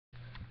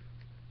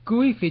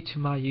Good evening to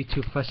my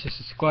YouTube friends and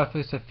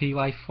subscribers and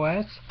VY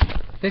friends.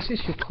 This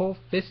is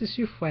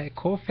your friend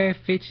Corfair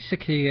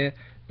Physically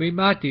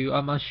remind you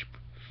on my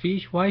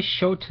VY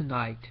show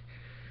tonight.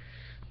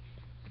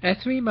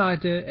 As a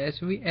reminder,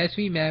 as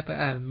remember,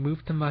 I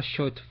moved my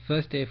show to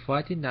Thursday,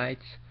 Friday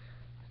nights.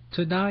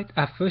 Tonight,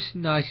 at Thursday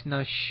night,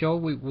 our show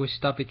will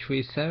start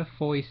between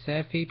 7:40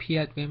 and 7:50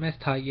 p.m. Women's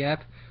time.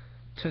 Yep.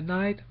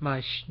 Tonight,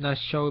 my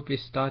show will be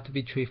started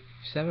between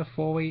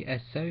 7:40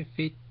 and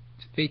 7:50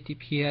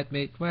 p.m.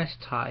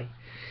 Midwest time.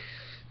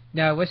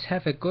 Now let's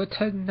have a good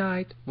time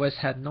tonight. Let's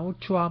have no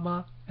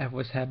drama and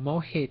let's have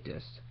more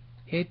haters.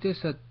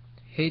 Haters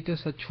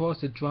are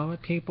trolls and drama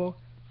people.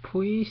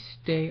 Please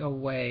stay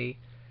away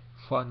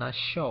from our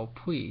show,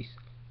 please.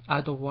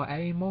 I don't want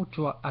any more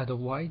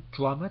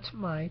drama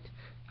tonight.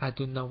 I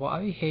do not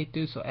want any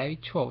haters or any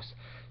trolls.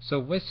 So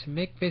let's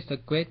make this a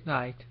great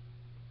night.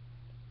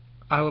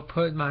 I will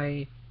put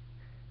my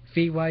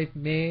VY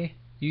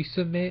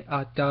username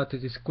down the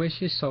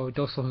description, so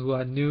those who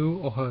are new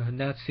or who have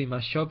not seen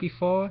my show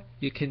before,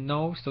 you can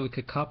know, so you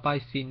can come by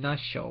see my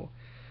show.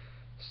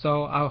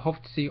 So I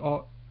hope to see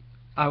all.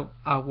 I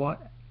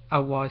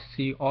will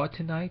see you all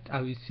tonight. I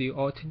will see you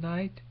all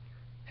tonight.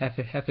 Have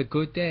a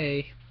good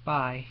day.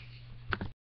 Bye.